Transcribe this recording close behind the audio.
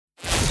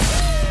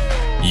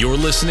You're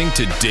listening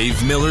to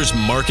Dave Miller's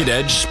Market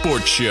Edge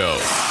Sports Show,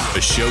 a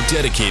show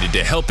dedicated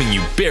to helping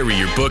you bury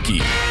your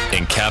bookie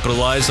and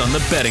capitalize on the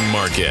betting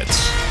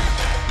markets.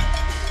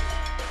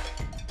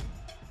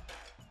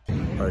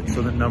 All right,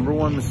 so the number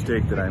one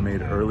mistake that I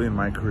made early in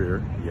my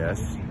career,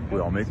 yes, we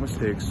all make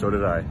mistakes, so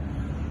did I.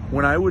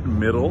 When I would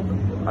middle,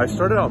 I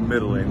started out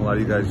middling, a lot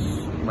of you guys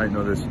might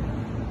know this.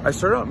 I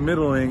started out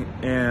middling,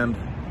 and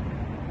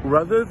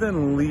rather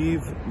than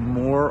leave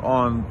more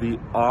on the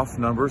off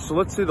number, so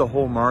let's say the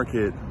whole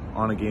market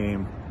on a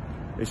game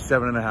is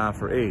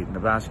 7.5 or 8 in a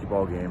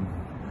basketball game,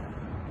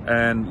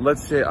 and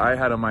let's say I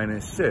had a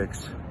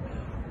 -6,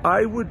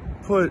 I would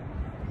put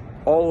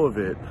all of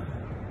it.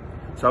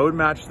 So I would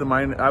match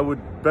I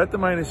would bet the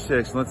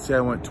 -6, and let's say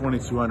I went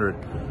 2,200.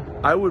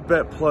 I would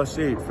bet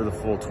 +8 for the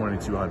full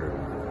 2,200.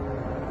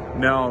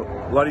 Now,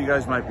 a lot of you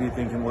guys might be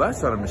thinking, well,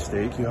 that's not a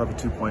mistake. You have a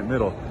 2-point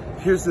middle.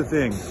 Here's the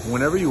thing.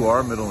 Whenever you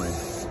are middling,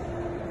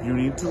 you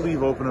need to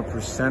leave open a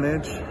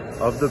percentage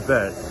of the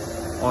bet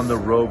on the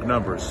rogue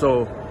number.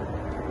 So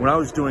when I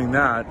was doing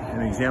that,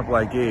 an example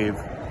I gave,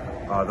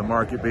 the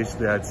market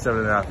basically had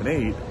 7.5 and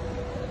 8.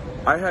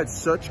 I had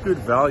such good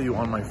value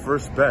on my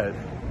first bet.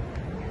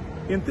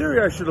 In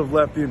theory, I should have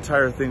left the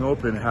entire thing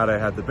open had I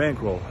had the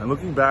bankroll. And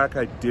looking back,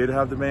 I did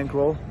have the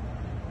bankroll,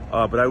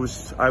 but I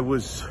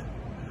was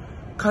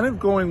kind of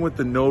going with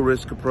the no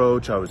risk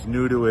approach. I was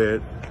new to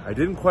it. I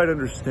didn't quite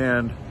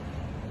understand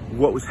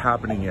what was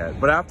happening yet.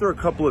 But after a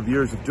couple of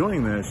years of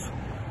doing this,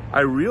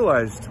 I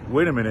realized,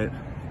 wait a minute,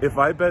 if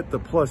I bet the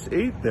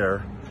 +8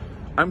 there,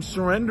 I'm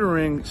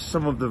surrendering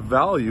some of the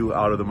value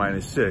out of the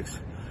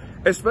 -6,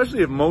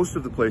 especially if most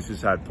of the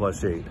places had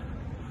 +8.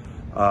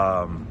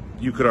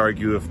 You could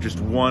argue if just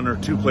one or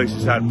two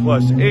places had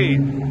 +8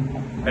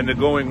 and the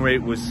going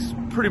rate was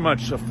pretty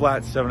much a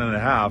flat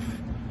 7.5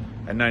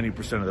 and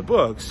 90% of the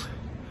books,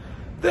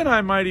 then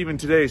I might even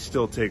today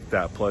still take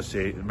that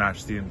 +8 and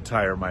match the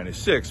entire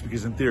 -6,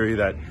 because in theory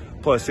that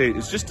 +8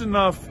 is just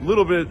enough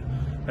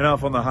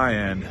on the high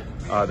end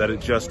that it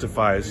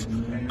justifies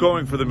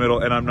going for the middle,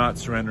 and I'm not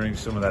surrendering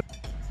some of